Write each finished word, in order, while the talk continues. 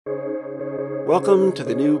Welcome to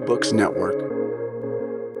the New Books Network.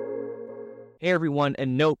 Hey everyone,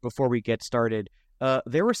 and note before we get started,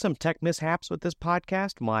 there were some tech mishaps with this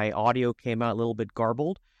podcast. My audio came out a little bit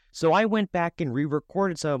garbled, so I went back and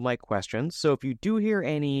re-recorded some of my questions. So if you do hear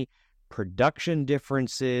any production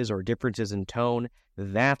differences or differences in tone,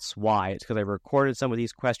 that's why. It's because I recorded some of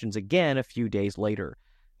these questions again a few days later.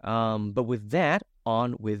 But with that,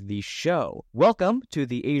 on with the show. Welcome to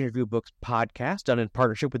the Asian Review Books podcast, done in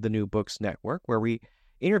partnership with the New Books Network, where we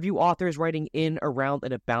interview authors writing in, around,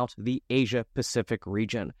 and about the Asia-Pacific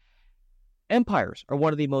region. Empires are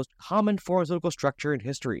one of the most common forms of political structure in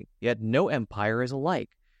history, yet no empire is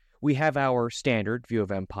alike. We have our standard view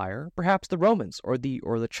of empire, perhaps the Romans or the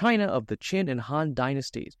China of the Qin and Han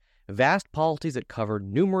dynasties, vast polities that covered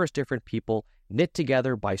numerous different people knit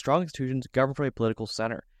together by strong institutions governed from a political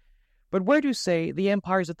center. But where do, say, the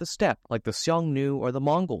empires at the steppe, like the Xiongnu or the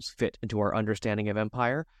Mongols, fit into our understanding of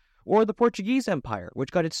empire? Or the Portuguese Empire,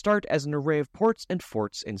 which got its start as an array of ports and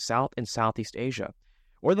forts in South and Southeast Asia?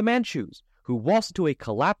 Or the Manchus, who waltzed into a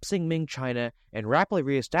collapsing Ming China and rapidly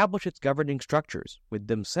reestablished its governing structures, with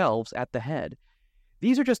themselves at the head?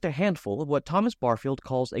 These are just a handful of what Thomas Barfield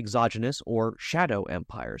calls exogenous or shadow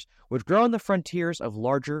empires, which grow on the frontiers of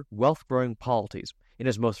larger, wealth-growing polities, in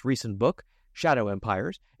his most recent book, Shadow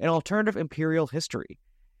Empires, an Alternative Imperial History.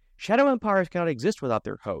 Shadow empires cannot exist without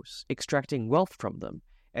their hosts, extracting wealth from them,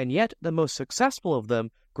 and yet the most successful of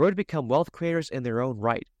them grow to become wealth creators in their own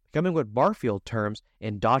right, becoming what Barfield terms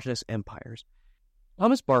endogenous empires.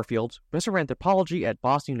 Thomas Barfield, professor of anthropology at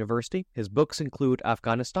Boston University, his books include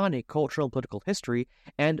Afghanistan, a Cultural and Political History,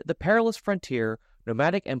 and The Perilous Frontier,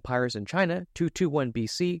 Nomadic Empires in China, 221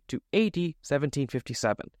 BC to AD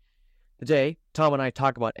 1757. Today, Tom and I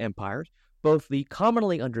talk about empires, both the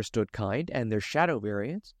commonly understood kind and their shadow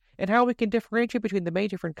variants, and how we can differentiate between the many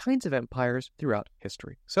different kinds of empires throughout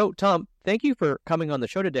history. So, Tom, thank you for coming on the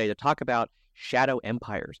show today to talk about shadow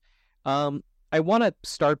empires. I want to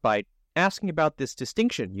start by asking about this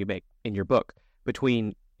distinction you make in your book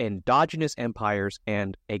between endogenous empires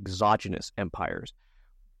and exogenous empires.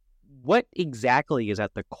 What exactly is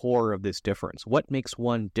at the core of this difference? What makes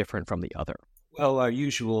one different from the other? Well, our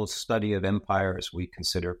usual study of empires, we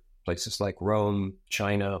consider places like Rome,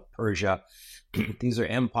 China, Persia. These are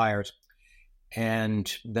empires.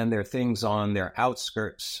 And then there are things on their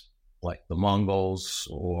outskirts, like the Mongols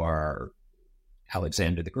or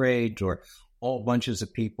Alexander the Great, or all bunches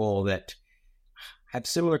of people that have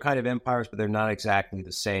similar kind of empires, but they're not exactly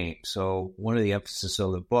the same. So one of the emphasis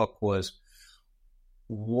of the book was,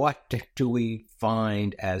 what do we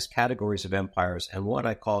find as categories of empires, and what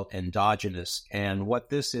I call endogenous? And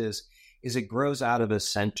what this is it grows out of a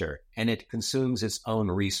center and it consumes its own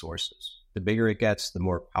resources. The bigger it gets, the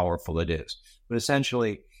more powerful it is. But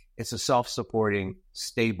essentially, it's a self-supporting,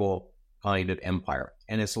 stable kind of empire.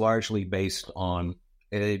 And it's largely based on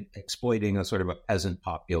exploiting a sort of a peasant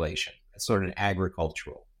population, a sort of an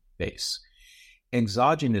agricultural base.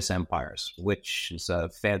 Exogenous empires, which is a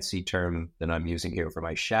fancy term that I'm using here for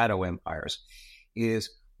my shadow empires,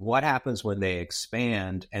 is what happens when they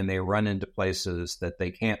expand and they run into places that they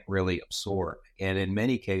can't really absorb. And in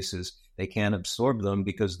many cases, they can't absorb them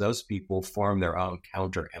because those people form their own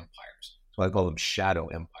counter empires. So I call them shadow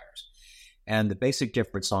empires. And the basic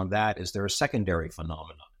difference on that is they're a secondary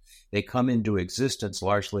phenomenon. They come into existence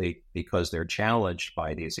largely because they're challenged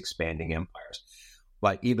by these expanding empires.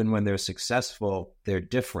 But even when they're successful, they're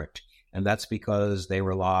different. And that's because they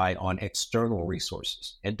rely on external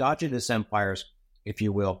resources. Endogenous empires, if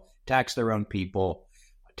you will, tax their own people,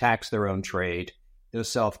 tax their own trade. They're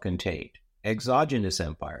self-contained. Exogenous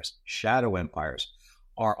empires, shadow empires,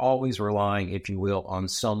 are always relying, if you will, on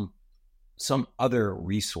some other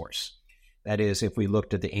resource. That is, if we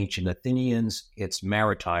looked at the ancient Athenians, it's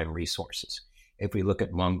maritime resources. If we look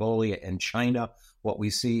at Mongolia and China, what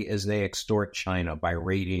we see is they extort China by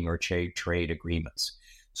raiding or trade agreements.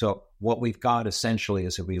 So what we've got essentially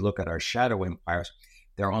is, if we look at our shadow empires,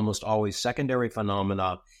 they're almost always secondary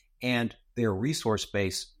phenomena, and their resource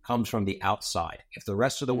base comes from the outside. If the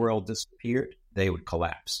rest of the world disappeared, they would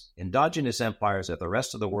collapse. Endogenous empires, if the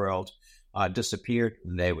rest of the world disappeared,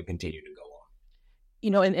 they would continue to go on.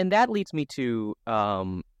 You know, and that leads me to,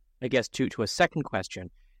 I guess, to a second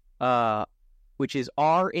question, which is,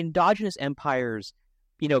 are endogenous empires,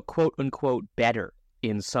 quote unquote, better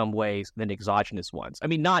in some ways than exogenous ones? I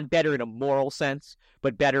mean, not better in a moral sense,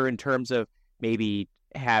 but better in terms of maybe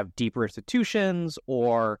have deeper institutions,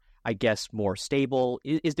 or I guess more stable.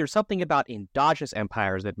 Is there something about endogenous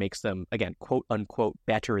empires that makes them, again, quote unquote,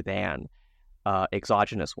 better than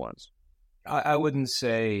exogenous ones? I wouldn't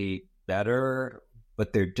say better,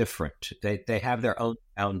 but they're different. They have their own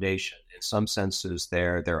foundation. In some senses,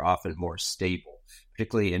 they're often more stable,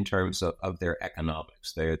 particularly in terms of their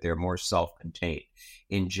economics. They're more self-contained.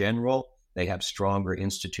 In general, they have stronger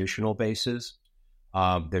institutional bases.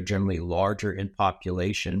 They're generally larger in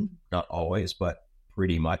population, not always, but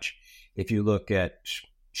pretty much. If you look at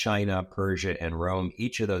China, Persia, and Rome,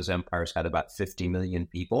 each of those empires had about 50 million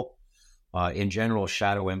people. In general,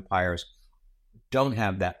 shadow empires don't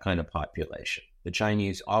have that kind of population. The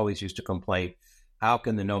Chinese always used to complain, how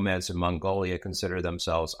can the nomads of Mongolia consider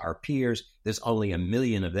themselves our peers? There's only 1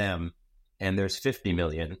 million of them, and there's 50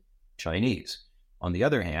 million Chinese. On the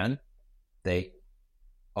other hand, they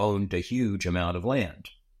owned a huge amount of land.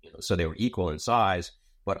 So they were equal in size,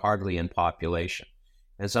 but hardly in population.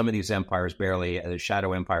 And some of these empires the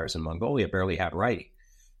shadow empires in Mongolia barely had writing.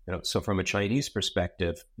 So from a Chinese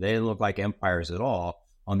perspective, they didn't look like empires at all.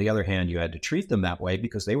 On the other hand, you had to treat them that way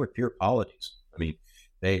because they were pure polities. I mean,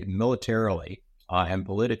 they militarily and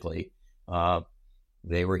politically,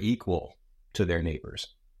 they were equal to their neighbors.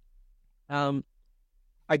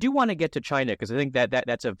 I do want to get to China because I think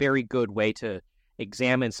that's a very good way to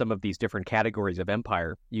examine some of these different categories of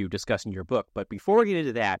empire you discuss in your book. But before we get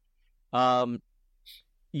into that,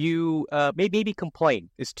 you maybe complain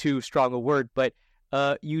is too strong a word, but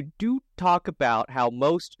you do talk about how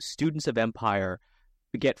most students of empire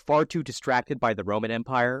get far too distracted by the Roman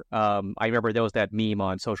Empire. I remember there was that meme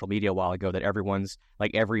on social media a while ago that everyone's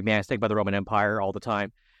like, every man's thinking about the Roman Empire all the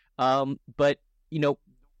time. But,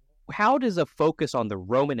 how does a focus on the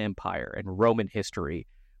Roman Empire and Roman history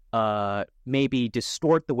maybe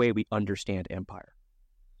distort the way we understand empire?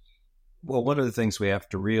 Well, one of the things we have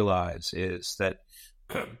to realize is that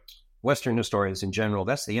Western historians in general,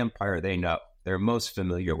 that's the empire they know. They're most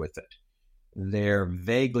familiar with it. They're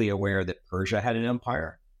vaguely aware that Persia had an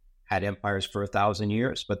empire, had empires for 1,000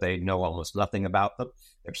 years, but they know almost nothing about them.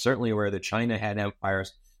 They're certainly aware that China had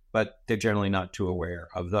empires, but they're generally not too aware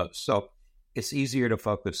of those. So it's easier to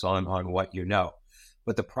focus on what you know.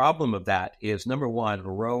 But the problem of that is, number one,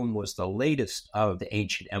 Rome was the latest of the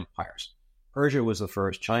ancient empires. Persia was the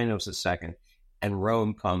first, China was the second, and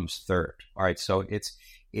Rome comes third. All right, so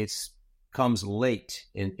it's comes late,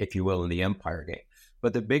 if you will, in the empire game.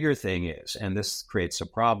 But the bigger thing is, and this creates a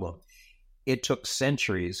problem, it took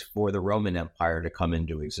centuries for the Roman Empire to come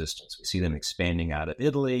into existence. We see them expanding out of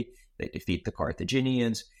Italy. They defeat the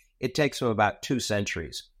Carthaginians. It takes them about 2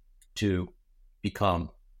 centuries to become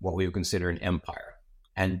what we would consider an empire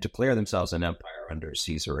and declare themselves an empire under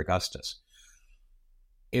Caesar Augustus.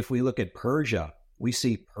 If we look at Persia, we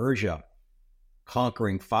see Persia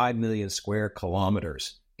conquering 5 million square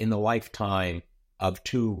kilometers in the lifetime of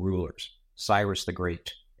 2 rulers, Cyrus the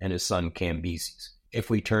Great and his son Cambyses. If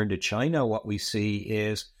we turn to China, what we see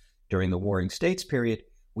is, during the Warring States period,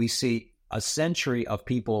 we see a century of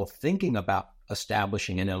people thinking about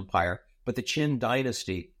establishing an empire, but the Qin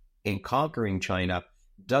dynasty, in conquering China,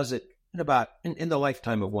 does it in the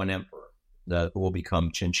lifetime of one emperor, who will become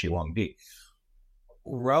Qin Shi Huangdi.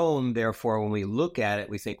 Rome, therefore, when we look at it,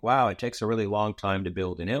 we think, wow, it takes a really long time to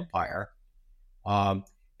build an empire, and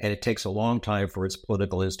it takes a long time for its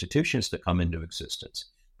political institutions to come into existence.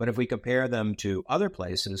 But if we compare them to other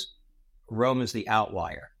places, Rome is the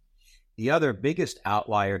outlier. The other biggest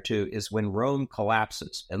outlier, too, is when Rome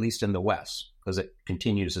collapses, at least in the West, because it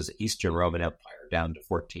continues as the Eastern Roman Empire down to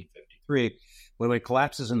 1453. When it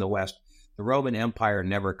collapses in the West, the Roman Empire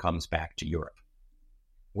never comes back to Europe.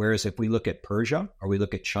 Whereas if we look at Persia or we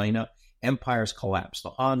look at China, empires collapse. The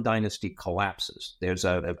Han Dynasty collapses. There's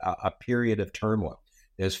a period of turmoil.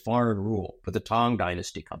 There's foreign rule. But the Tang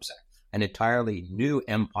Dynasty comes in, an entirely new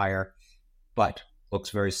empire, but looks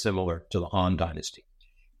very similar to the Han Dynasty.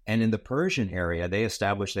 And in the Persian area, they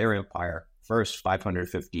establish their empire first,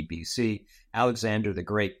 550 BC. Alexander the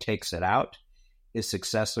Great takes it out. His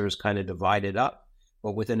successors kind of divide it up.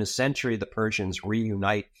 But within a century, the Persians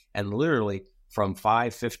reunite, and literally from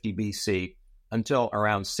 550 BC until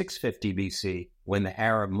around 650 BC, when the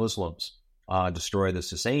Arab Muslims destroy the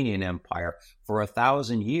Sasanian Empire, for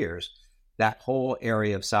 1,000 years, that whole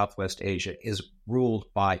area of Southwest Asia is ruled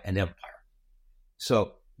by an empire.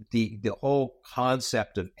 So the whole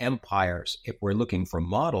concept of empires, if we're looking for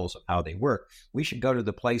models of how they work, we should go to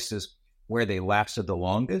the places where they lasted the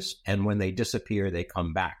longest, and when they disappear, they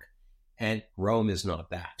come back. And Rome is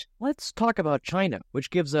not that. Let's talk about China,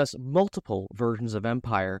 which gives us multiple versions of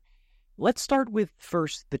empire. Let's start with,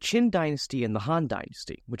 first, the Qin Dynasty and the Han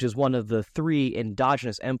Dynasty, which is one of the 3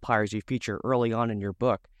 endogenous empires you feature early on in your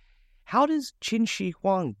book. How does Qin Shi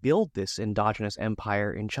Huang build this endogenous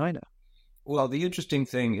empire in China? Well, the interesting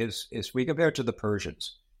thing is we compare it to the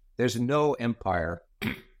Persians. There's no empire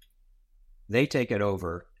They take it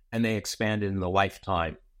over and they expand it in the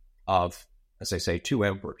lifetime of, as I say, 2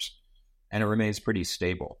 emperors. And it remains pretty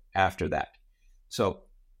stable after that. So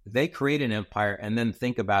they create an empire and then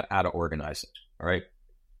think about how to organize it. All right.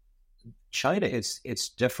 China, it's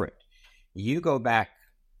different. You go back,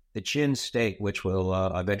 the Qin state, which will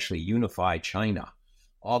eventually unify China,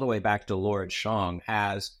 all the way back to Lord Shang,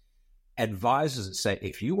 has advisors that say,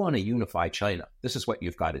 if you want to unify China, this is what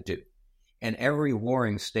you've got to do. And every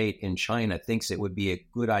warring state in China thinks it would be a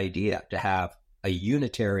good idea to have a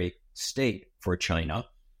unitary state for China,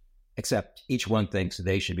 except each one thinks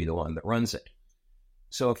they should be the one that runs it.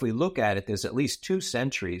 So if we look at it, there's at least 2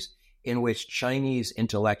 centuries in which Chinese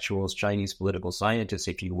intellectuals, Chinese political scientists,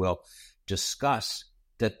 if you will, discuss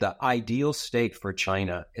that the ideal state for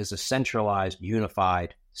China is a centralized,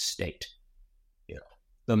 unified state,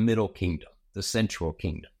 the Middle Kingdom, the Central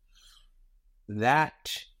Kingdom.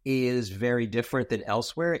 That is very different than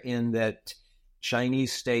elsewhere in that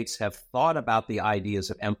Chinese states have thought about the ideas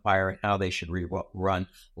of empire and how they should run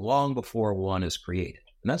long before one is created.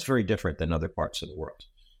 And that's very different than other parts of the world.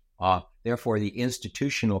 Therefore, the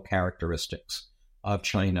institutional characteristics of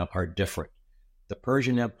China are different. The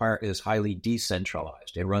Persian Empire is highly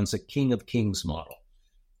decentralized. It runs a king of kings model.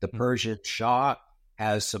 The Persian Shah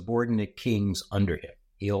has subordinate kings under him.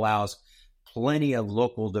 He allows plenty of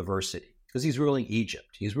local diversity because he's ruling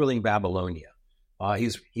Egypt. He's ruling Babylonia.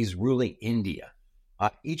 He's ruling India.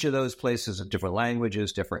 Each of those places have different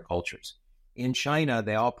languages, different cultures. In China,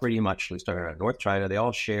 they all pretty much, at least in North China, they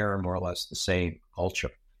all share more or less the same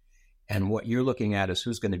culture. And what you're looking at is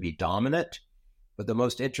who's going to be dominant. But the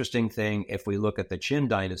most interesting thing, if we look at the Qin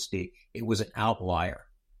dynasty, it was an outlier.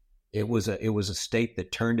 It was a state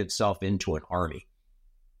that turned itself into an army.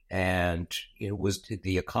 And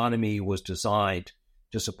the economy was designed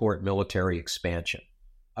to support military expansion.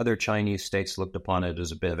 Other Chinese states looked upon it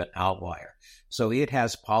as a bit of an outlier. So it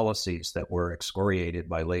has policies that were excoriated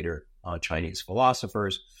by later Chinese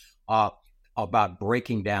philosophers about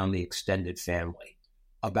breaking down the extended family,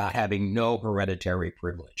 about having no hereditary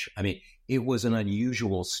privilege. I mean, it was an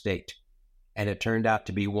unusual state, and it turned out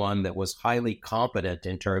to be one that was highly competent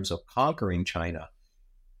in terms of conquering China.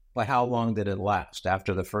 But how long did it last?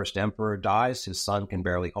 After the first emperor dies, his son can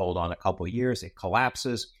barely hold on a couple of years. It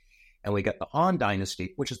collapses, and we get the Han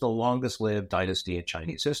dynasty, which is the longest-lived dynasty in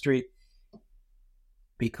Chinese history,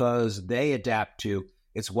 because they adapt to,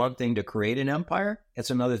 it's one thing to create an empire,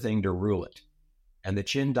 it's another thing to rule it. And the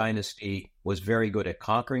Qin dynasty was very good at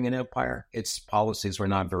conquering an empire. Its policies were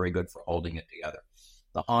not very good for holding it together.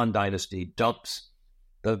 The Han dynasty dumps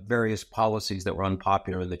the various policies that were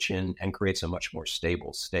unpopular in the Qin and creates a much more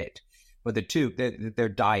stable state. But the two, they're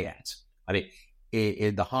dyads. I mean,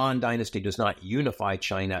 the Han dynasty does not unify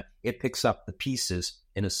China. It picks up the pieces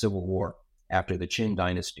in a civil war after the Qin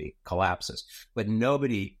dynasty collapses. But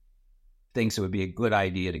nobody thinks it would be a good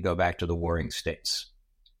idea to go back to the warring states.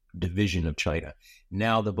 Division of China.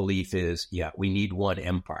 Now the belief is, we need one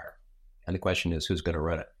empire. And the question is, who's going to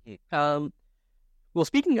run it? Well,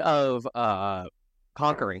 speaking of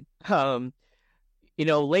conquering,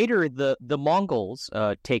 later the Mongols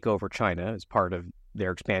take over China as part of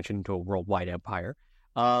their expansion into a worldwide empire.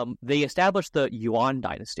 They established the Yuan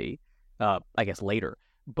dynasty, I guess later.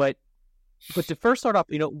 But to first start off,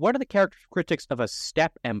 what are the characteristics of a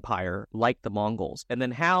steppe empire like the Mongols? And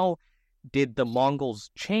then how did the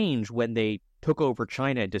Mongols change when they took over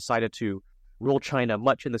China and decided to rule China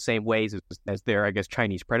much in the same ways as their, I guess,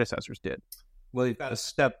 Chinese predecessors did? Well, you've got to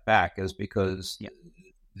step back because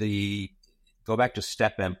go back to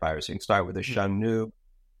steppe empires. You can start with the Xiongnu,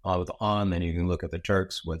 with the Han, then you can look at the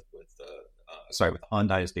Turks with the Han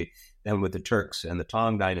dynasty, then with the Turks and the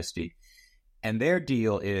Tang dynasty. And their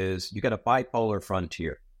deal is you got a bipolar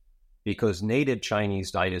frontier because native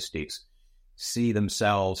Chinese dynasties see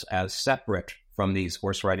themselves as separate from these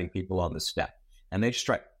horse riding people on the steppe. And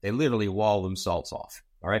they literally wall themselves off.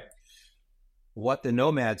 All right. What the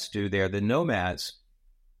nomads do there, the nomads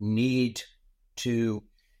need to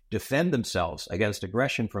defend themselves against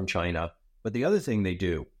aggression from China. But the other thing they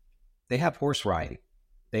do, they have horse riding,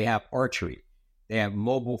 they have archery, they have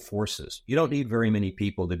mobile forces. You don't need very many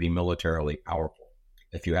people to be militarily powerful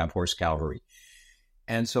if you have horse cavalry.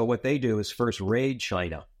 And so what they do is first raid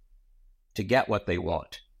China to get what they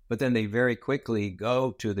want. But then they very quickly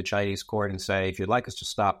go to the Chinese court and say, if you'd like us to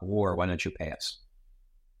stop war, why don't you pay us?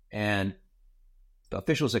 And the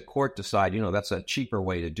officials at court decide, that's a cheaper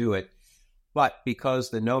way to do it. But because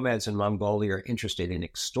the nomads in Mongolia are interested in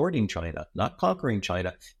extorting China, not conquering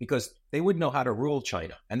China, because they wouldn't know how to rule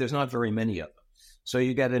China, and there's not very many of them. So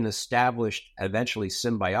you get an established, eventually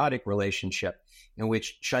symbiotic relationship in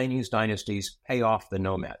which Chinese dynasties pay off the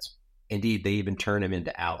nomads. Indeed, they even turn them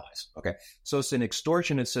into allies. Okay, so it's an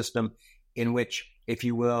extortionate system in which, if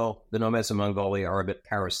you will, the nomads of Mongolia are a bit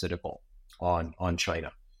parasitical on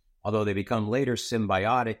China. Although they become later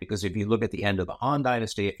symbiotic, because if you look at the end of the Han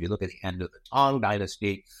Dynasty, if you look at the end of the Tang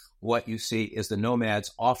Dynasty, what you see is the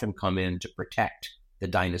nomads often come in to protect the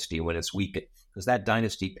dynasty when it's weakened, because that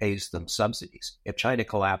dynasty pays them subsidies. If China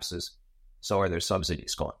collapses, so are their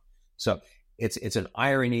subsidies gone. So it's an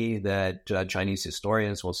irony that Chinese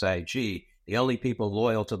historians will say, gee, the only people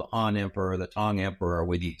loyal to the Han Emperor or the Tang Emperor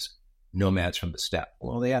were these nomads from the steppe.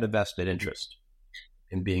 Well, they had a vested interest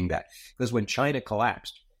in being that. Because when China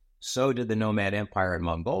collapsed, so did the nomad empire in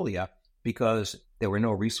Mongolia, because there were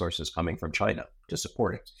no resources coming from China to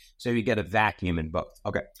support it. So you get a vacuum in both.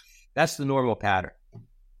 Okay, that's the normal pattern.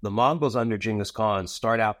 The Mongols under Genghis Khan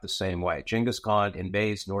start out the same way. Genghis Khan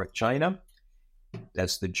invades North China.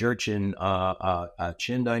 That's the Jurchen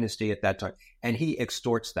Qin dynasty at that time. And he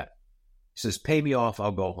extorts them. He says, pay me off,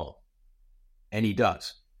 I'll go home. And he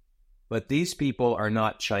does. But these people are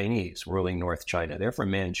not Chinese ruling North China. They're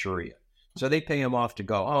from Manchuria. So they pay him off to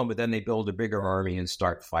go home, but then they build a bigger army and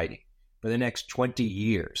start fighting. For the next 20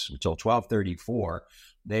 years, until 1234,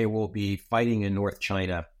 they will be fighting in North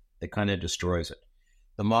China that kind of destroys it.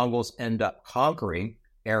 The Mongols end up conquering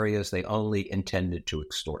areas they only intended to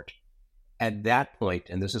extort. At that point,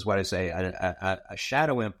 and this is what I say, a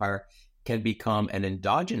shadow empire can become an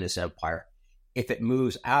endogenous empire if it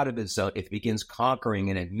moves out of its zone, if it begins conquering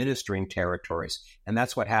and administering territories. And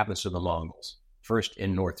that's what happens to the Mongols, first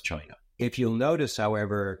in North China. If you'll notice,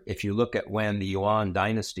 however, if you look at when the Yuan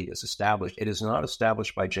dynasty is established, it is not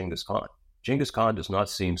established by Genghis Khan. Genghis Khan does not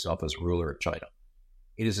see himself as ruler of China.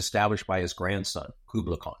 It is established by his grandson,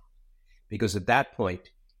 Kublai Khan, because at that point,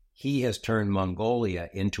 he has turned Mongolia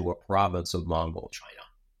into a province of Mongol China.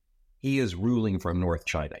 He is ruling from North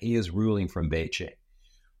China. He is ruling from Beijing.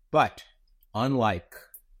 But unlike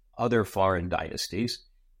other foreign dynasties,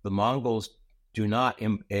 the Mongols do not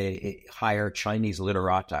hire Chinese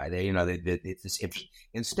literati.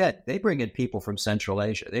 Instead, they bring in people from Central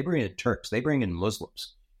Asia. They bring in Turks. They bring in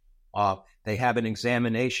Muslims. They have an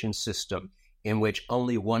examination system in which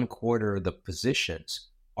only 1/4 of the positions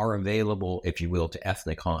are available, if you will, to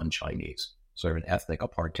ethnic Han Chinese, sort of an ethnic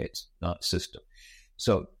apartheid system.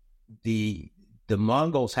 So the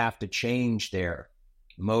Mongols have to change their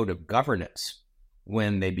mode of governance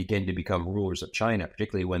when they begin to become rulers of China,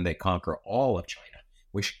 particularly when they conquer all of China,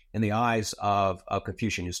 which in the eyes of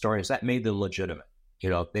Confucian historians, that made them legitimate.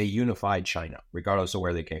 They unified China, regardless of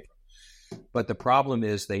where they came from. But the problem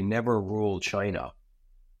is they never ruled China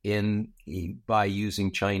by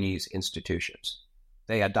using Chinese institutions.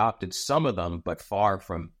 They adopted some of them, but far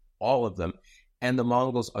from all of them. And the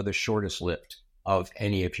Mongols are the shortest lived of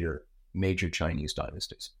any of your major Chinese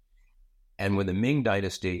dynasties. And when the Ming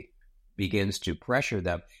dynasty begins to pressure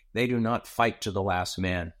them, they do not fight to the last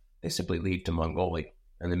man. They simply leave to Mongolia,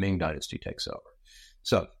 and the Ming dynasty takes over.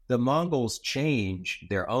 So the Mongols change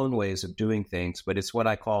their own ways of doing things, but it's what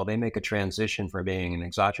I call, they make a transition from being an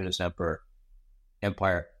exogenous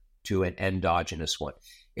empire to an endogenous one.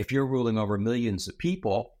 If you're ruling over millions of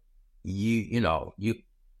people, you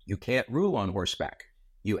can't rule on horseback.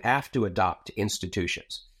 You have to adopt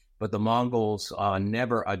institutions. But the Mongols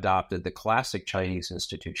never adopted the classic Chinese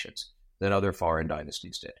institutions that other foreign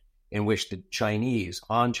dynasties did, in which the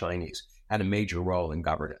Han Chinese, had a major role in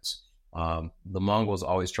governance. The Mongols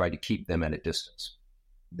always tried to keep them at a distance.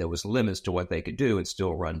 There was limits to what they could do and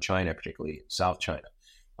still run China, particularly South China.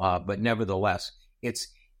 But nevertheless,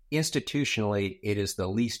 institutionally, it is the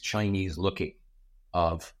least Chinese looking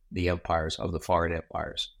of the empires, of the foreign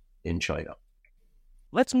empires in China.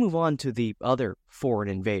 Let's move on to the other foreign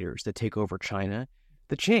invaders that take over China,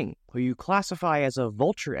 the Qing, who you classify as a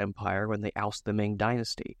vulture empire when they oust the Ming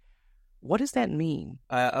dynasty. What does that mean?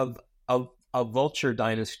 A vulture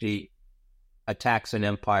dynasty attacks an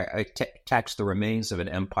empire, attacks the remains of an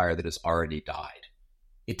empire that has already died.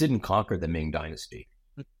 It didn't conquer the Ming dynasty.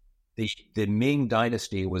 The Ming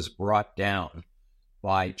dynasty was brought down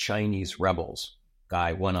by Chinese rebels,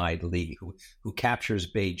 guy One-Eyed Li, who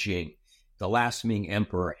captures Beijing. The last Ming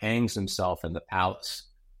emperor hangs himself in the palace.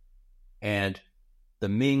 And the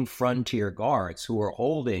Ming frontier guards who are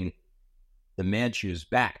holding the Manchus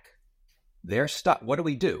back, they're stuck. What do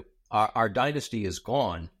we do? Our dynasty is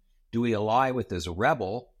gone. Do we ally with this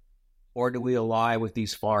rebel, or do we ally with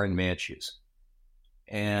these foreign Manchus?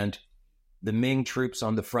 And the Ming troops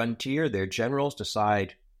on the frontier, their generals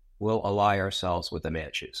decide, we'll ally ourselves with the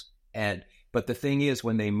Manchus. But the thing is,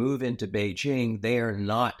 when they move into Beijing, they are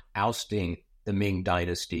not ousting the Ming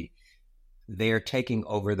dynasty. They are taking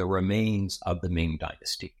over the remains of the Ming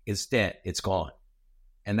dynasty. Instead, it's gone.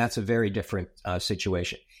 And that's a very different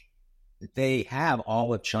situation. They have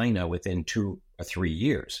all of China within 2 or 3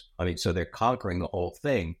 years. I mean, so they're conquering the whole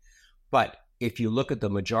thing. But if you look at the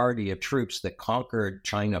majority of troops that conquered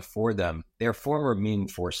China for them, they're former Ming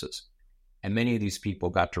forces. And many of these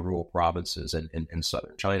people got to rule provinces in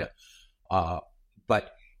southern China.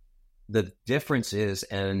 But the difference is,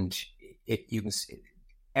 and you can see,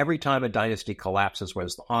 every time a dynasty collapses, whether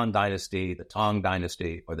it's the Han Dynasty, the Tang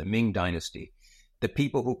Dynasty, or the Ming Dynasty, the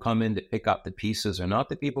people who come in to pick up the pieces are not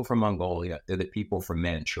the people from Mongolia, they're the people from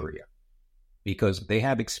Manchuria. Because they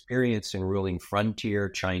have experience in ruling frontier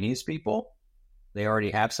Chinese people. They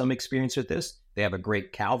already have some experience with this. They have a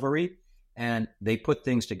great cavalry, and they put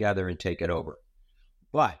things together and take it over.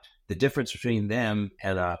 But the difference between them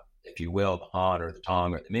and, if you will, the Han or the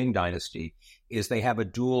Tang or the Ming Dynasty is they have a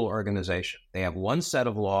dual organization. They have one set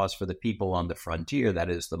of laws for the people on the frontier,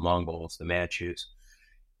 that is the Mongols, the Manchus,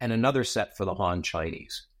 and another set for the Han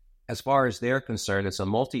Chinese. As far as they're concerned, it's a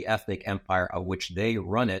multi-ethnic empire of which they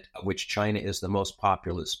run it, of which China is the most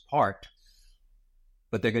populous part.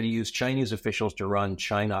 But they're going to use Chinese officials to run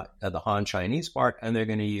China, the Han Chinese part, and they're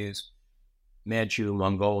going to use Manchu,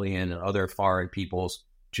 Mongolian, and other foreign peoples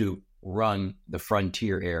to run the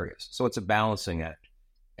frontier areas. So it's a balancing act.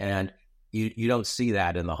 And you don't see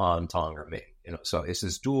that in the Han, Tang, or Ming. So it's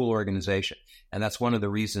this dual organization. And that's one of the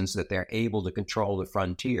reasons that they're able to control the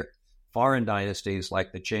frontier. Foreign dynasties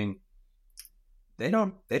like the Qing, they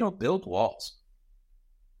don't build walls.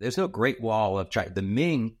 There's no Great Wall of China. The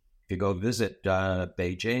Ming, if you go visit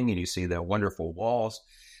Beijing and you see their wonderful walls,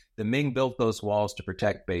 the Ming built those walls to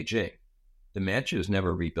protect Beijing. The Manchus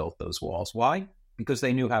never rebuilt those walls. Why? Because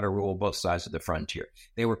they knew how to rule both sides of the frontier.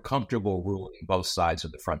 They were comfortable ruling both sides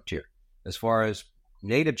of the frontier. As far as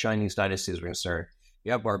native Chinese dynasties are concerned,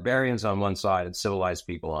 you have barbarians on one side and civilized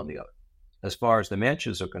people on the other. As far as the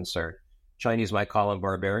Manchus are concerned, Chinese might call them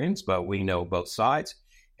barbarians, but we know both sides.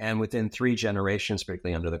 And within 3 generations,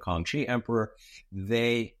 particularly under the Kangxi Emperor,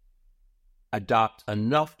 they adopt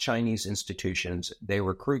enough Chinese institutions, they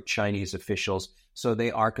recruit Chinese officials, so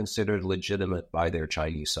they are considered legitimate by their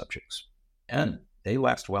Chinese subjects. And they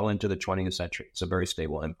last well into the 20th century. It's a very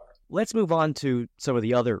stable empire. Let's move on to some of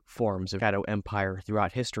the other forms of shadow empire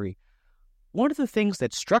throughout history. One of the things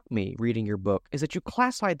that struck me reading your book is that you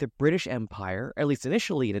classified the British Empire, at least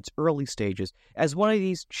initially in its early stages, as one of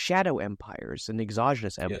these shadow empires, an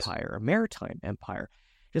exogenous empire, a maritime empire,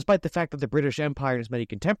 despite the fact that the British Empire and its many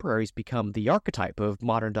contemporaries become the archetype of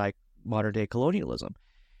modern-day colonialism.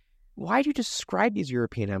 Why do you describe these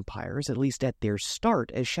European empires, at least at their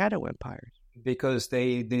start, as shadow empires? Because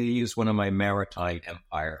they use one of my maritime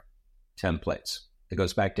empire templates. It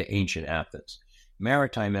goes back to ancient Athens.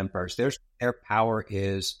 Maritime empires, their power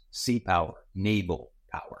is sea power, naval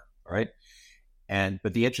power, right?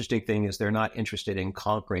 But the interesting thing is they're not interested in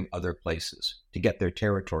conquering other places to get their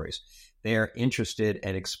territories. They're interested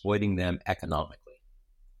in exploiting them economically.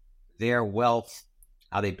 Their wealth,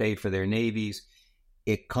 how they pay for their navies,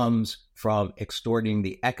 it comes from extorting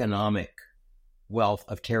the economic wealth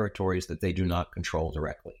of territories that they do not control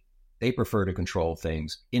directly. They prefer to control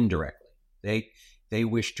things indirectly. They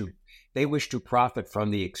wish to profit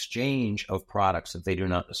from the exchange of products that they do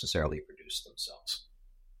not necessarily produce themselves.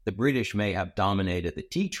 The British may have dominated the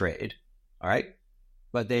tea trade, all right,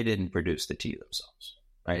 but they didn't produce the tea themselves,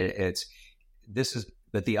 right?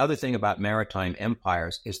 But the other thing about maritime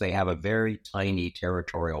empires is they have a very tiny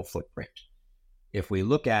territorial footprint. If we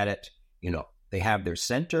look at it, they have their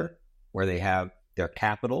center where they have their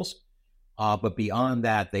capitals, but beyond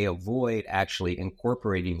that, they avoid actually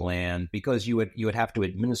incorporating land because you would have to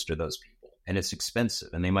administer those people, and it's expensive,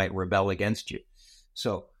 and they might rebel against you.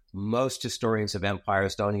 So most historians of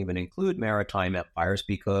empires don't even include maritime empires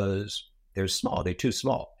because they're small. They're too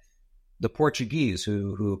small. The Portuguese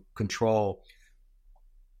who control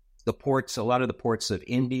the ports, a lot of the ports of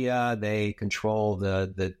India, they control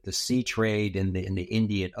the sea trade in the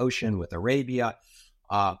Indian Ocean with Arabia.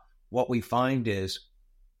 What we find is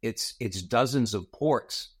it's dozens of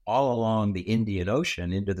ports all along the Indian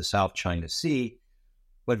Ocean into the South China Sea,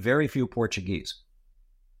 but very few Portuguese.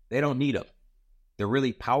 They don't need them. The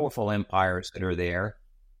really powerful empires that are there,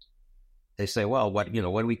 they say, well, what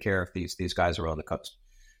do we care if these guys are on the coast?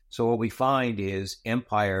 So what we find is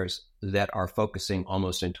empires that are focusing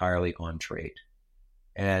almost entirely on trade.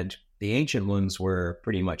 And the ancient ones were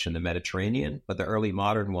pretty much in the Mediterranean, but the early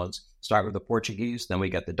modern ones start with the Portuguese, then we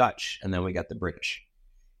get the Dutch, and then we get the British.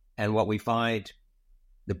 And what we find,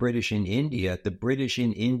 the British in India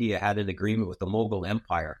had an agreement with the Mughal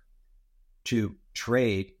Empire to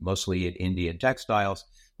trade, mostly in Indian textiles,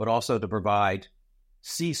 but also to provide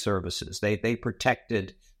sea services. They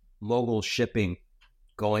protected Mughal shipping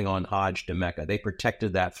going on Hajj to Mecca. They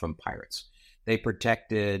protected that from pirates. They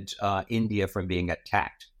protected India from being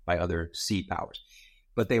attacked by other sea powers.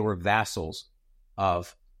 But they were vassals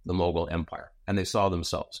of the Mughal Empire, and they saw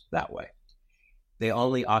themselves that way. They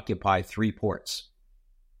only occupied 3 ports.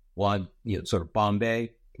 One, sort of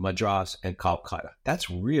Bombay, Madras, and Calcutta. That's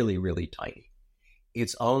really, really tiny.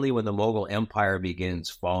 It's only when the Mughal Empire begins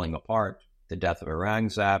falling apart, the death of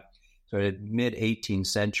Aurangzeb, so in the mid-18th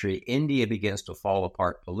century, India begins to fall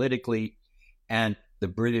apart politically, and the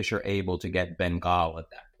British are able to get Bengal at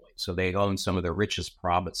that point. So they own some of the richest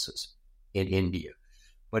provinces in India.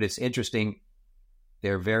 But it's interesting,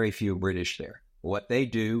 there are very few British there. What they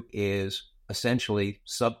do is essentially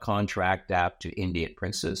subcontract out to Indian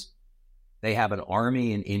princes. They have an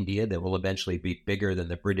army in India that will eventually be bigger than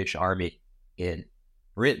the British army in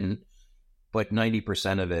Britain, but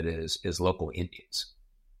 90% of it is local Indians.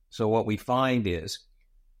 So what we find is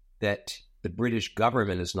that the British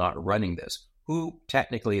government is not running this. Who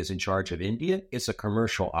technically is in charge of India? It's a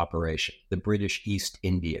commercial operation, the British East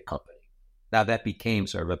India Company. Now that became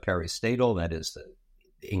sort of a peristatal, that is the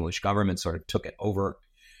English government sort of took it over,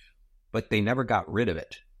 but they never got rid of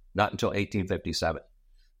it, not until 1857.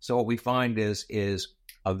 So what we find is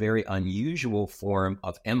a very unusual form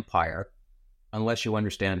of empire, unless you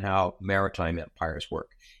understand how maritime empires work.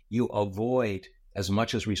 You avoid as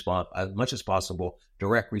much as possible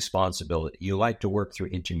direct responsibility. You like to work through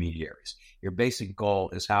intermediaries. Your basic goal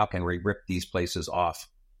is how can we rip these places off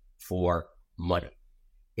for money?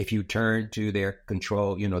 If you turn to their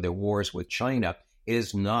control, their wars with China, it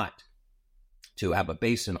is not to have a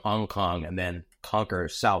base in Hong Kong and then conquer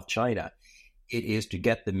South China. It is to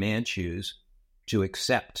get the Manchus to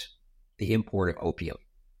accept the import of opium.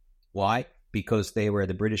 Why? Because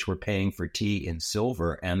the British were paying for tea in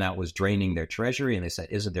silver, and that was draining their treasury. And they said,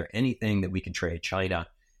 isn't there anything that we can trade China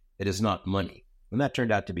that is not money? And that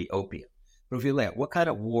turned out to be opium. But if you look at what kind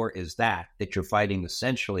of war is that you're fighting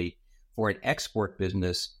essentially for an export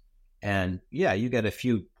business? And yeah, you get a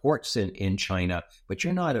few ports in China, but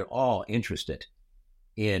you're not at all interested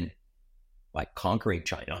in like conquering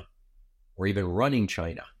China or even running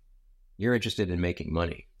China. You're interested in making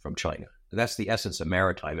money from China. That's the essence of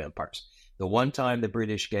maritime empires. The one time the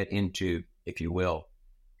British get into, if you will,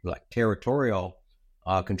 like territorial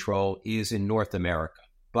control is in North America.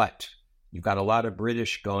 But you've got a lot of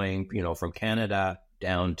British going, from Canada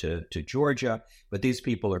down to Georgia, but these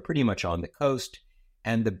people are pretty much on the coast,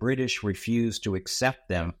 and the British refuse to accept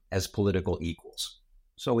them as political equals.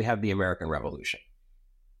 So we have the American Revolution.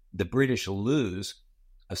 The British lose,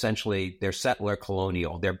 essentially, their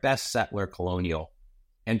best settler colonial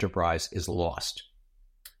enterprise is lost.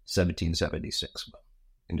 1776,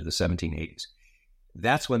 into the 1780s.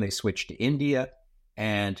 That's when they switch to India,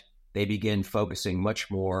 and they begin focusing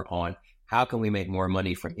much more on how can we make more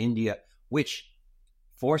money from India, which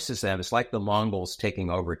forces them, it's like the Mongols taking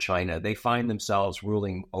over China. They find themselves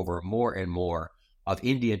ruling over more and more of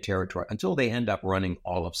Indian territory until they end up running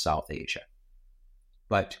all of South Asia.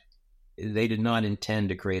 But they did not intend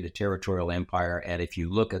to create a territorial empire, and if you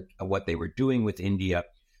look at what they were doing with India,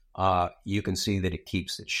 you can see that it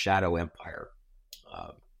keeps its shadow empire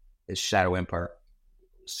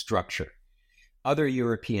structure. Other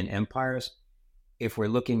European empires, if we're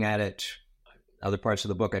looking at it, other parts of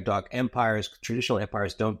the book I talk, traditional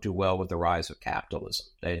empires don't do well with the rise of capitalism.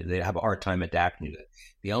 They have a hard time adapting to it.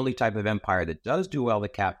 The only type of empire that does do well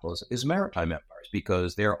with capitalism is maritime empires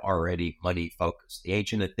because they're already money focused. The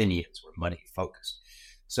ancient Athenians were money focused.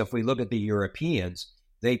 So if we look at the Europeans,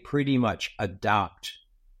 they pretty much adopt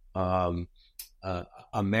a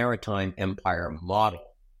maritime empire model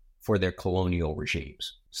for their colonial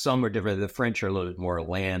regimes. Some are different. The French are a little bit more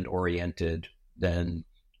land-oriented than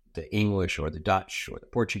the English or the Dutch or the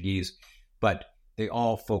Portuguese, but they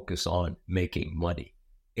all focus on making money.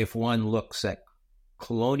 If one looks at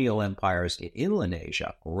colonial empires in inland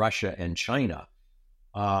Asia, Russia and China,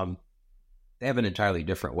 they have an entirely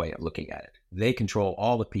different way of looking at it. They control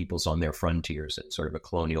all the peoples on their frontiers in sort of a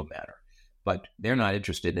colonial manner. But they're not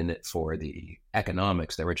interested in it for the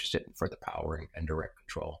economics. They're interested in for the power and direct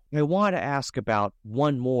control. I want to ask about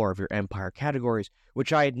one more of your empire categories,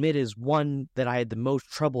 which I admit is one that I had the most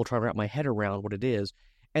trouble trying to wrap my head around what it is,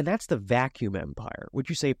 and that's the vacuum empire, which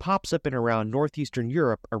you say pops up in around northeastern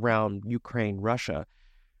Europe, around Ukraine, Russia.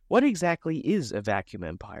 What exactly is a vacuum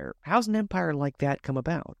empire? How's an empire like that come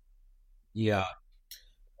about? Yeah.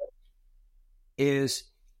 It's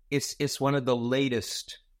one of the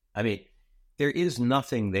latest, there is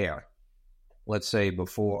nothing there, let's say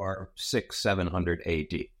before 600-700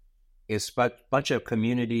 AD. It's a bunch of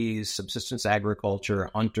communities, subsistence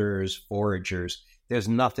agriculture, hunters, foragers. There's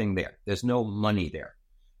nothing there. There's no money there.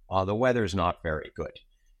 The weather's not very good.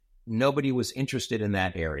 Nobody was interested in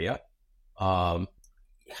that area.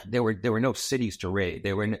 There were no cities to raid.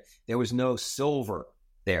 There was no silver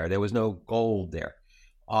there. There was no gold there.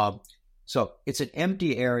 So it's an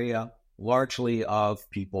empty area, largely of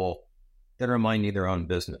people that are minding their own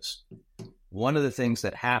business. One of the things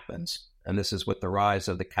that happens, and this is with the rise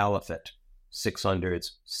of the caliphate,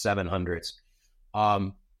 600s, 700s,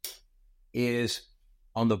 is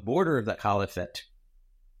on the border of the caliphate,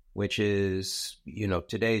 which is,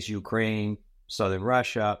 today's Ukraine, southern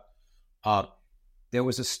Russia, there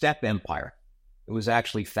was a steppe empire. It was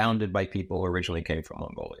actually founded by people who originally came from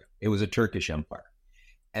Mongolia. It was a Turkish empire.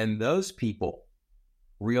 And those people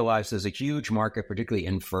realized there's a huge market, particularly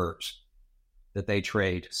in furs, that they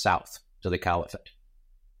trade south to the caliphate.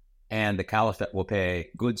 And the caliphate will pay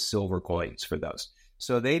good silver coins for those.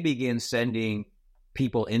 So they begin sending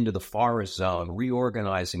people into the forest zone,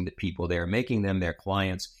 reorganizing the people there, making them their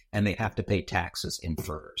clients, and they have to pay taxes in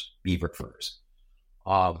furs, beaver furs.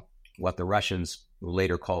 What the Russians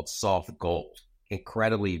later called soft gold,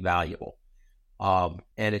 incredibly valuable. And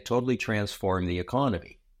it totally transformed the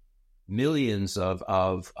economy. Millions of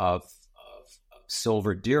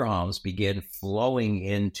silver dirhams begin flowing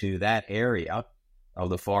into that area of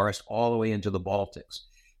the forest all the way into the Baltics.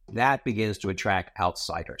 That begins to attract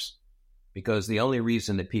outsiders, because the only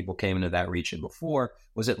reason that people came into that region before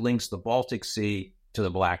was it links the Baltic Sea to the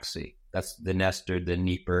Black Sea. That's the Nestor, the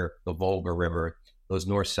Dnieper, the Volga River, those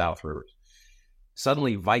north-south rivers.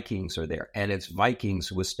 Suddenly Vikings are there, and it's Vikings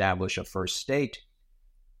who establish a first state,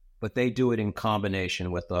 but they do it in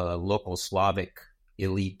combination with a local Slavic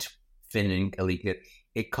elite, Finnish elite.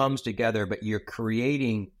 It comes together, but you're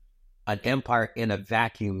creating an empire in a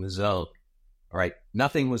vacuum zone, all right?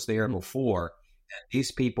 Nothing was there before.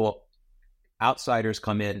 These people, outsiders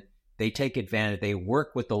come in, they take advantage, they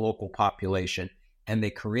work with the local population, and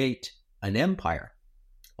they create an empire.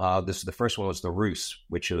 The first one was the Rus,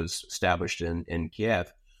 which was established in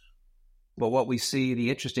Kiev. But what we see, the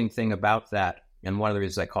interesting thing about that, and one of the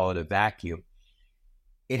reasons I call it a vacuum,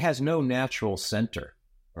 it has no natural center,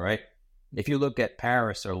 all right? If you look at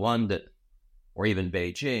Paris or London or even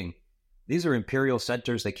Beijing, these are imperial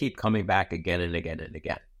centers. They keep coming back again and again and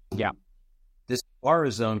again. Yeah. This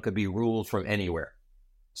forest zone could be ruled from anywhere.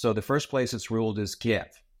 So the first place it's ruled is Kiev,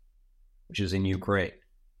 which is in Ukraine.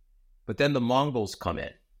 But then the Mongols come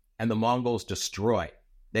in, and the Mongols destroy.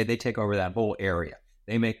 They take over that whole area.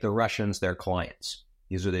 They make the Russians their clients.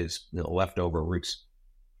 These are these leftover Rus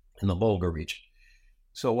in the Volga region.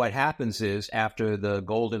 So what happens is, after the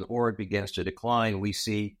Golden Horde begins to decline, we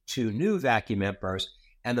see two new vacuum empires,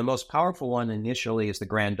 and the most powerful one initially is the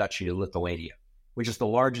Grand Duchy of Lithuania, which is the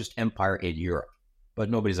largest empire in Europe, but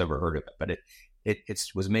nobody's ever heard of it. But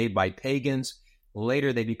it was made by pagans.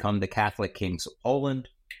 Later, they become the Catholic kings of Poland,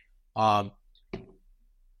 and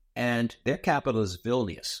their capital is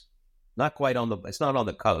Vilnius. It's not on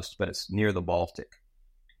the coast, but it's near the Baltic.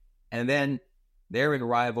 And then they're in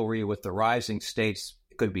rivalry with the rising states.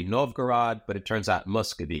 It could be Novgorod, but it turns out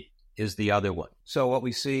Muscovy is the other one. So what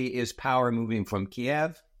we see is power moving from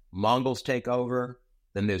Kiev. Mongols take over.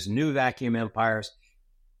 Then there's new vacuum empires.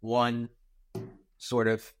 One sort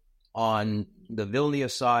of on the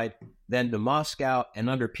Vilnius side, then to Moscow, and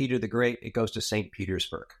under Peter the Great, it goes to St.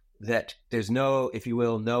 Petersburg. That there's no, if you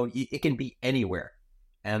will, it can be anywhere.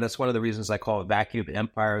 And that's one of the reasons I call it vacuum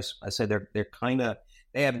empires. I say they're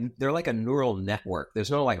like a neural network.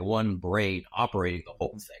 There's no like one brain operating the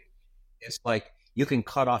whole thing. It's like you can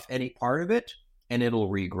cut off any part of it and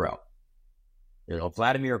it'll regrow.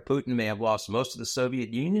 Vladimir Putin may have lost most of the Soviet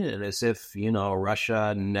Union, and as if,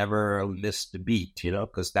 Russia never missed a beat,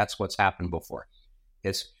 because that's what's happened before.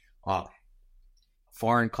 It's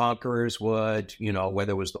foreign conquerors would,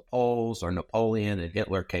 whether it was the Poles or Napoleon and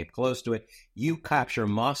Hitler came close to it, you capture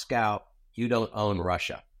Moscow, you don't own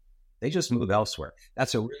Russia. They just move elsewhere.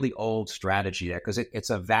 That's a really old strategy there, because it's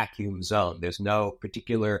a vacuum zone. There's no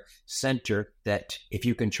particular center that if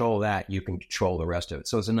you control that, you can control the rest of it.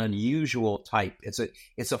 So it's an unusual type.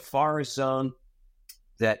 It's a forest zone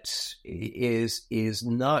that is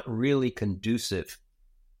not really conducive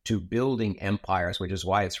to building empires, which is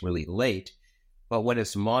why it's really late. But when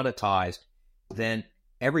it's monetized, then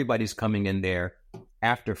everybody's coming in there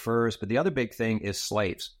after furs. But the other big thing is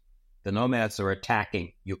slaves. The nomads are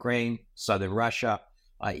attacking Ukraine, southern Russia,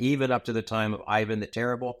 even up to the time of Ivan the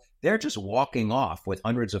Terrible. They're just walking off with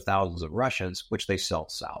hundreds of thousands of Russians, which they sell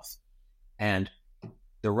south. And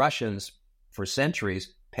the Russians, for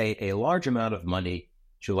centuries, pay a large amount of money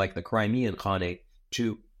to, like the Crimean Khanate,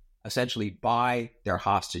 to essentially buy their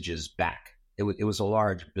hostages back. It was a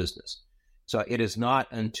large business. So it is not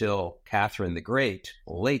until Catherine the Great,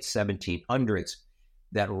 late 1700s,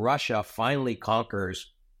 that Russia finally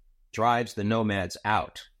drives the nomads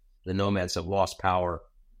out. The nomads have lost power.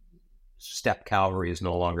 Steppe cavalry is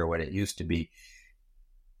no longer what it used to be.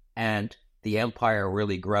 And the empire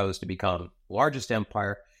really grows to become the largest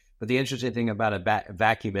empire. But the interesting thing about a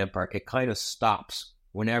vacuum empire, it kind of stops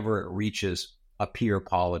whenever it reaches a peer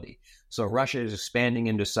polity. So Russia is expanding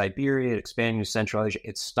into Siberia, expanding to Central Asia.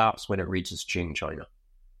 It stops when it reaches Qing China.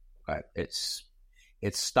 Okay?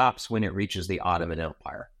 It stops when it reaches the Ottoman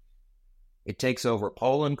Empire. It takes over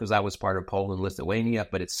Poland because that was part of Poland, Lithuania,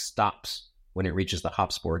 but it stops when it reaches the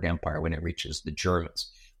Habsburg Empire, when it reaches the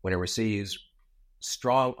Germans. When it receives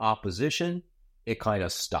strong opposition, it kind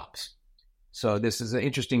of stops. So this is an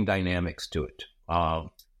interesting dynamics to it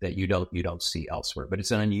that you don't see elsewhere. But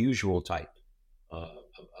it's an unusual type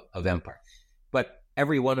of empire. But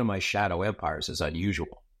every one of my shadow empires is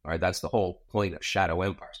unusual. All right, that's the whole point of shadow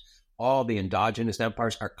empires. All the endogenous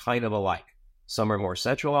empires are kind of alike. Some are more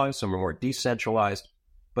centralized, some are more decentralized,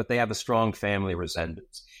 but they have a strong family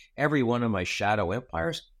resemblance. Every one of my shadow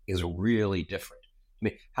empires is really different. I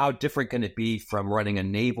mean, how different can it be from running a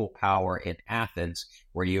naval power in Athens,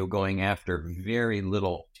 where you're going after very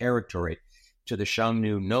little territory, to the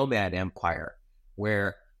Xiongnu nomad empire,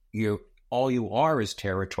 where all you are is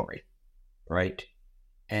territory, right?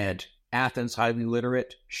 And Athens, highly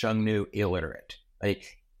literate, Xiongnu, illiterate.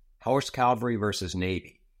 Horse cavalry versus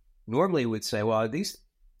navy. Normally we'd say, well, these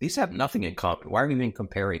have nothing in common. Why are we even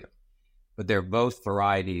comparing them? But they're both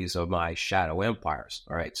varieties of my shadow empires.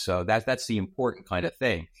 All right, so that's the important kind of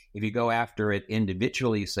thing. If you go after it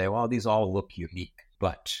individually, you say, well, these all look unique.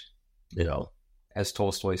 But, as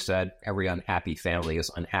Tolstoy said, every unhappy family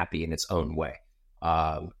is unhappy in its own way.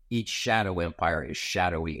 Each shadow empire is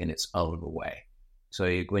shadowy in its own way.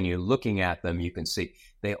 So when you're looking at them, you can see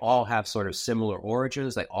they all have sort of similar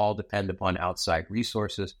origins. They all depend upon outside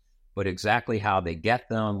resources, but exactly how they get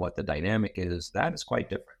them, what the dynamic is, that is quite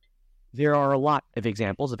different. There are a lot of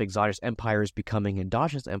examples of exogenous empires becoming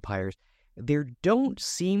endogenous empires. There don't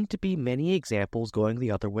seem to be many examples going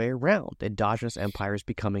the other way around, endogenous empires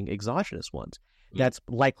becoming exogenous ones. That's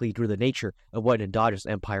likely through the nature of what an endogenous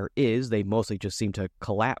empire is. They mostly just seem to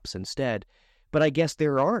collapse instead. But I guess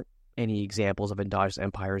there aren't any examples of endogenous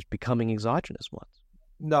empires becoming exogenous ones.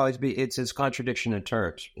 No, it's contradiction in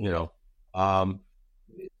terms.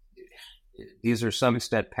 These are some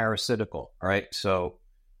extent parasitical, all right? So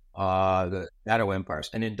the shadow empires,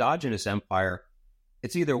 an endogenous empire,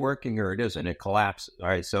 it's either working or it isn't. It collapses, all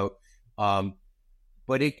right? So,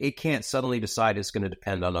 but it can't suddenly decide it's going to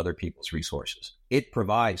depend on other people's resources. It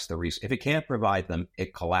provides the resources. If it can't provide them,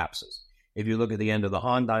 it collapses. If you look at the end of the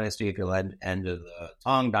Han Dynasty, if you look at the end of the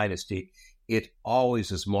Tang Dynasty, it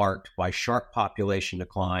always is marked by sharp population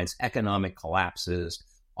declines, economic collapses,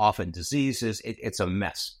 often diseases. It's a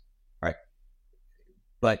mess, right?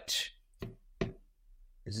 But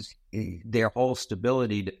their whole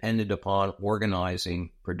stability depended upon organizing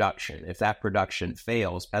production. If that production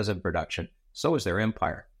fails, peasant production, so is their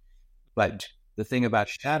empire. But the thing about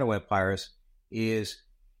shadow empires is,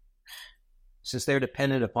 since they're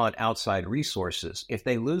dependent upon outside resources, if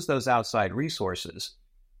they lose those outside resources,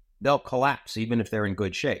 they'll collapse even if they're in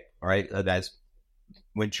good shape, all right? That's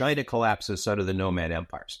when China collapses, so do the nomad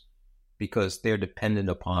empires, because they're dependent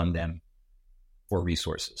upon them for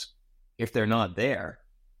resources. If they're not there,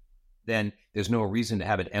 then there's no reason to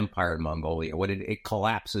have an empire in Mongolia. It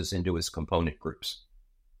collapses into its component groups.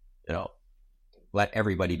 Let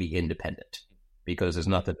everybody be independent, because there's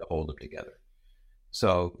nothing to hold them together.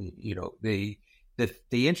 So, the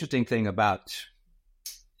interesting thing about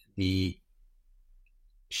the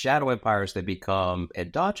shadow empires that become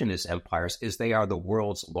endogenous empires is they are the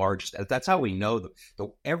world's largest. That's how we know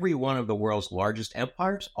every one of the world's largest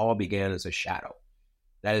empires all began as a shadow.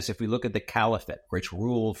 That is, if we look at the Caliphate, which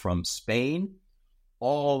ruled from Spain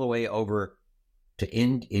all the way over to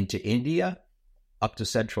into India, up to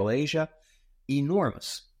Central Asia,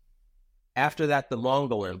 enormous. After that, the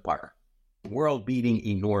Mongol Empire, world-beating,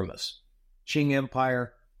 enormous. Qing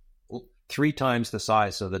Empire, 3 times the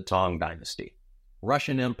size of the Tang Dynasty.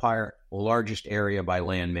 Russian Empire, largest area by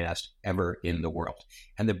landmass ever in the world.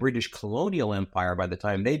 And the British colonial empire, by the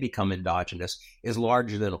time they become endogenous, is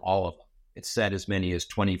larger than all of them. It's said as many as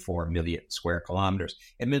 24 million square kilometers.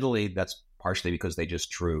 Admittedly, that's partially because they just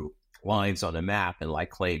drew lines on a map and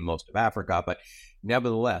claimed most of Africa. But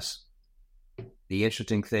nevertheless, the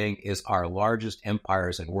interesting thing is our largest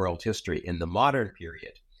empires in world history in the modern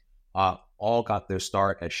period all got their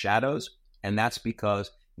start as shadows. And that's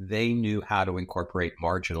because they knew how to incorporate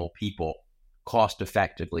marginal people cost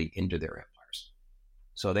effectively into their empires.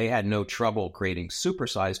 So they had no trouble creating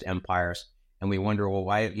supersized empires. And we wonder, well,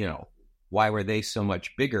 why were they so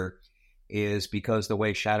much bigger? Is because the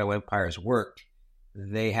way shadow empires worked,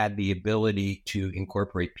 they had the ability to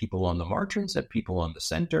incorporate people on the margins and people on the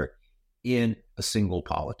center in a single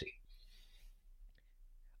polity.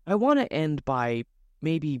 I want to end by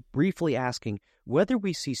maybe briefly asking whether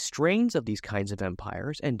we see strains of these kinds of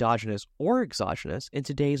empires, endogenous or exogenous, in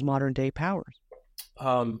today's modern-day powers.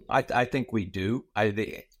 I think we do.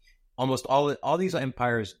 Almost all these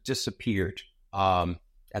empires disappeared by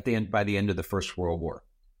the end of the First World War.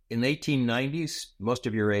 In the 1890s, most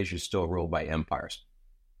of Eurasia is still ruled by empires.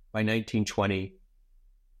 By 1920,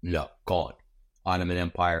 no, gone. Ottoman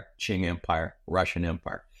Empire, Qing Empire, Russian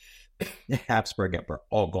Empire, Habsburg Empire,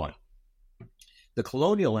 all gone. The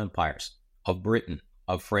colonial empires of Britain,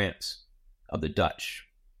 of France, of the Dutch,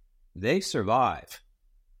 they survive,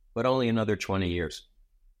 but only another 20 years.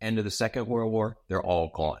 End of the Second World War, they're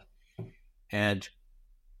all gone. And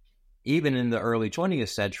even in the early 20th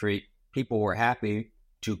century, people were happy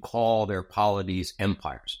to call their polities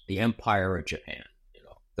empires. The Empire of Japan,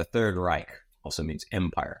 the Third Reich also means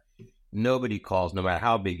empire. Nobody calls, no matter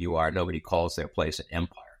how big you are, nobody calls their place an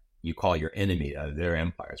empire. You call your enemy their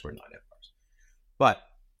empires. We're not empires. But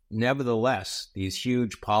nevertheless, these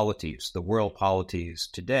huge polities, the world polities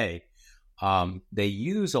today, they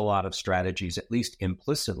use a lot of strategies, at least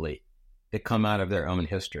implicitly, that come out of their own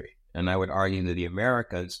history. And I would argue that the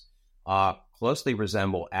Americas closely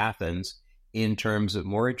resemble Athens in terms of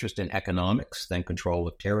more interest in economics than control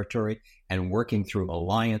of territory and working through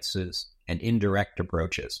alliances and indirect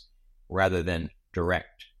approaches rather than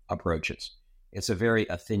direct approaches. It's a very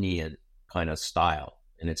Athenian kind of style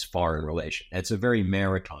in its foreign relation. It's a very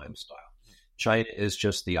maritime style. China is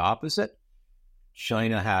just the opposite.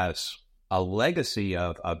 China has a legacy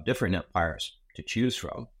of different empires to choose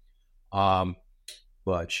from.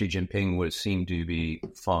 But Xi Jinping would seem to be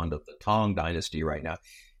fond of the Tang dynasty right now.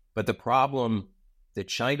 But the problem that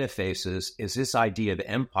China faces is this idea of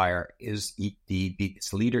empire is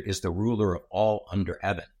its leader is the ruler of all under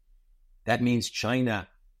heaven. That means China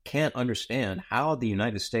can't understand how the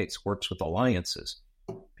United States works with alliances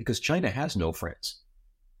because China has no friends,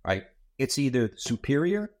 right? It's either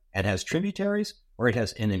superior and has tributaries or it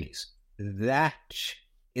has enemies. That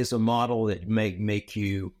is a model that may make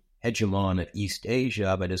you hegemon of East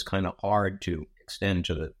Asia, but is kind of hard to extend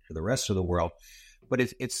to the rest of the world. But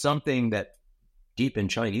it's something that deep in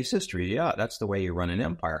Chinese history, yeah, that's the way you run an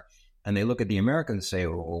empire. And they look at the Americans and say,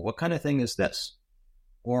 well, what kind of thing is this?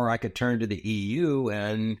 Or I could turn to the EU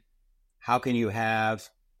and how can you have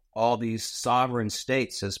all these sovereign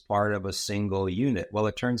states as part of a single unit? Well,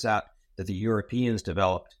 it turns out that the Europeans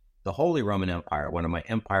developed the Holy Roman Empire, one of my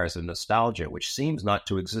empires of nostalgia, which seems not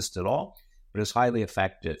to exist at all, but is highly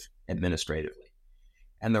effective administratively.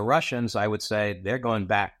 And the Russians, I would say, they're going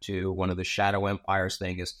back to one of the shadow empires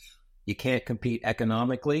thing is you can't compete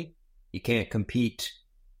economically. You can't compete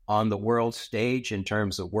on the world stage in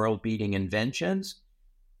terms of world-beating inventions.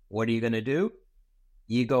 What are you going to do?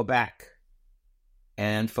 You go back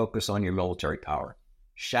and focus on your military power.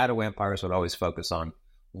 Shadow empires would always focus on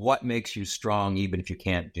what makes you strong, even if you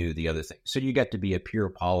can't do the other thing. So you get to be a pure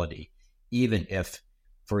polity, even if,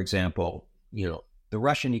 for example, the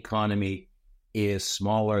Russian economy is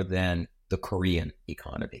smaller than the Korean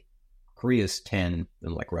economy. Korea is 10,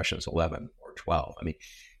 and like Russia's 11 or 12. I mean,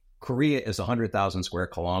 Korea is 100,000 square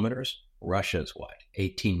kilometers. Russia is what?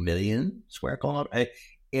 18 million square kilometers?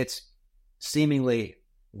 It's seemingly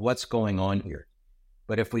what's going on here.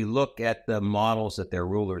 But if we look at the models that their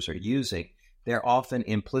rulers are using, they're often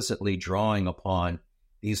implicitly drawing upon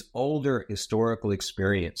these older historical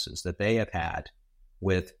experiences that they have had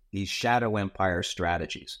with these shadow empire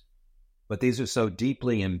strategies. But these are so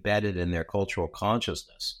deeply embedded in their cultural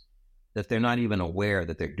consciousness that they're not even aware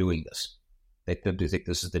that they're doing this. They think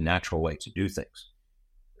this is the natural way to do things.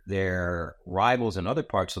 Their rivals in other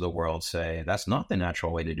parts of the world say that's not the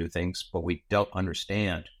natural way to do things, but we don't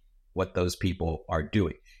understand what those people are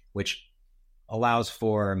doing, which allows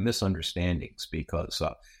for misunderstandings because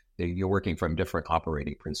you're working from different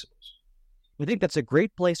operating principles. I think that's a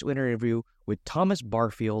great place to interview with Thomas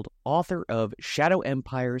Barfield, author of Shadow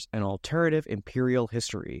Empires and Alternative Imperial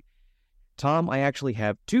History. Tom, I actually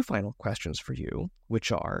have two final questions for you,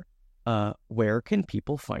 which are, where can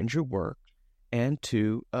people find your work? And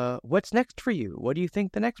two, what's next for you? What do you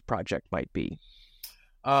think the next project might be?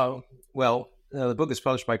 The book is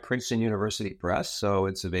published by Princeton University Press, so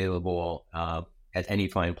it's available at any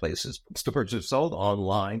fine places to purchase, sold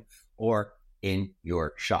online or in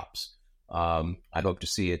your shops. I hope to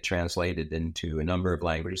see it translated into a number of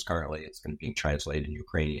languages. Currently, it's going to be translated in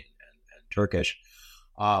Ukrainian and Turkish.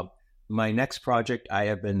 My next project, I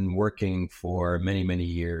have been working for many, many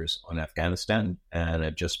years on Afghanistan, and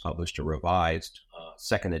I've just published a revised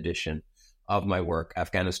second edition of my work,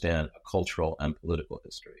 Afghanistan, A Cultural and Political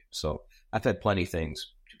History. So I've had plenty of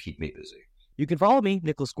things to keep me busy. You can follow me,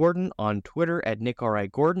 Nicholas Gordon, on Twitter at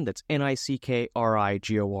NickRIGordon. That's NickRIGordon.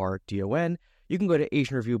 You can go to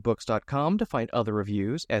AsianReviewBooks.com to find other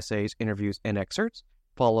reviews, essays, interviews, and excerpts.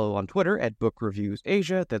 Follow on Twitter at Book Reviews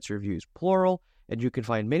Asia. That's reviews plural. And you can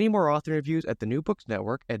find many more author reviews at the New Books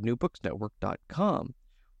Network at newbooksnetwork.com.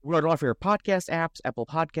 We're on all of your podcast apps, Apple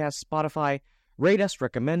Podcasts, Spotify. Rate us,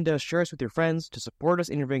 recommend us, share us with your friends to support us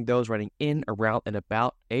interviewing those writing in, around, and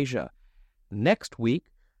about Asia. Next week,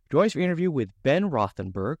 join us for an interview with Ben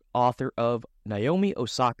Rothenberg, author of Naomi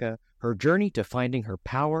Osaka, Her Journey to Finding Her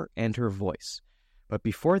Power and Her Voice. But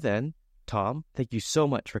before then, Tom, thank you so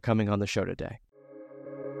much for coming on the show today.